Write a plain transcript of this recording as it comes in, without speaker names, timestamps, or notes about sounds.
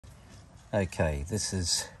Okay, this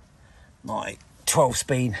is my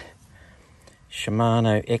 12-speed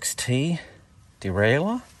Shimano XT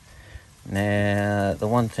derailleur. Now, the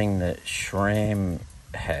one thing that SRAM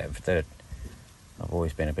have that I've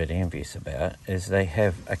always been a bit envious about is they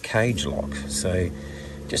have a cage lock. So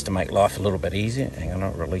just to make life a little bit easier, hang on,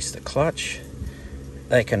 I'll release the clutch.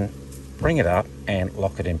 They can bring it up and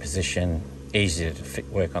lock it in position, easier to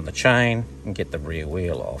work on the chain and get the rear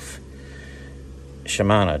wheel off.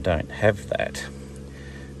 Shimano don't have that.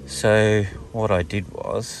 So what I did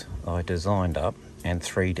was I designed up and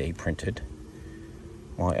 3D printed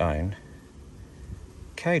my own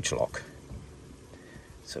cage lock.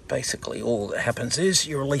 So basically all that happens is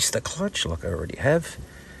you release the clutch like I already have,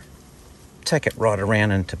 take it right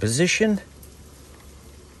around into position,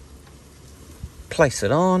 place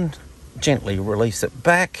it on, gently release it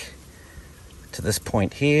back to this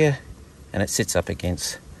point here, and it sits up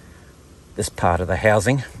against this part of the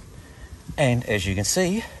housing. And as you can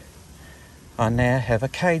see, I now have a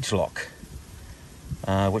cage lock,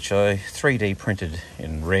 which I 3D printed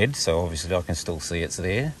in red, so obviously I can still see it's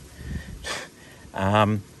there.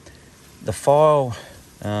 The file,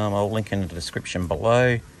 I'll link in the description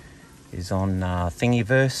below, is on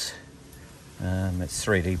Thingiverse. It's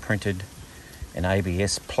 3D printed in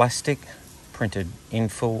ABS plastic, printed in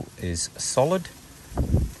full is solid,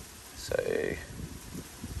 so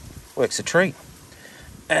works a treat.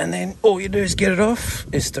 And then all you do is get it off,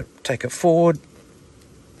 is to take it forward,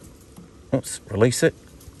 release it,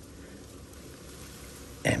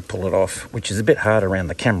 and pull it off, which is a bit hard around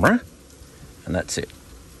the camera, and that's it.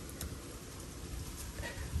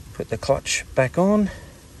 Put the clutch back on,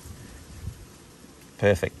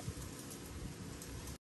 perfect.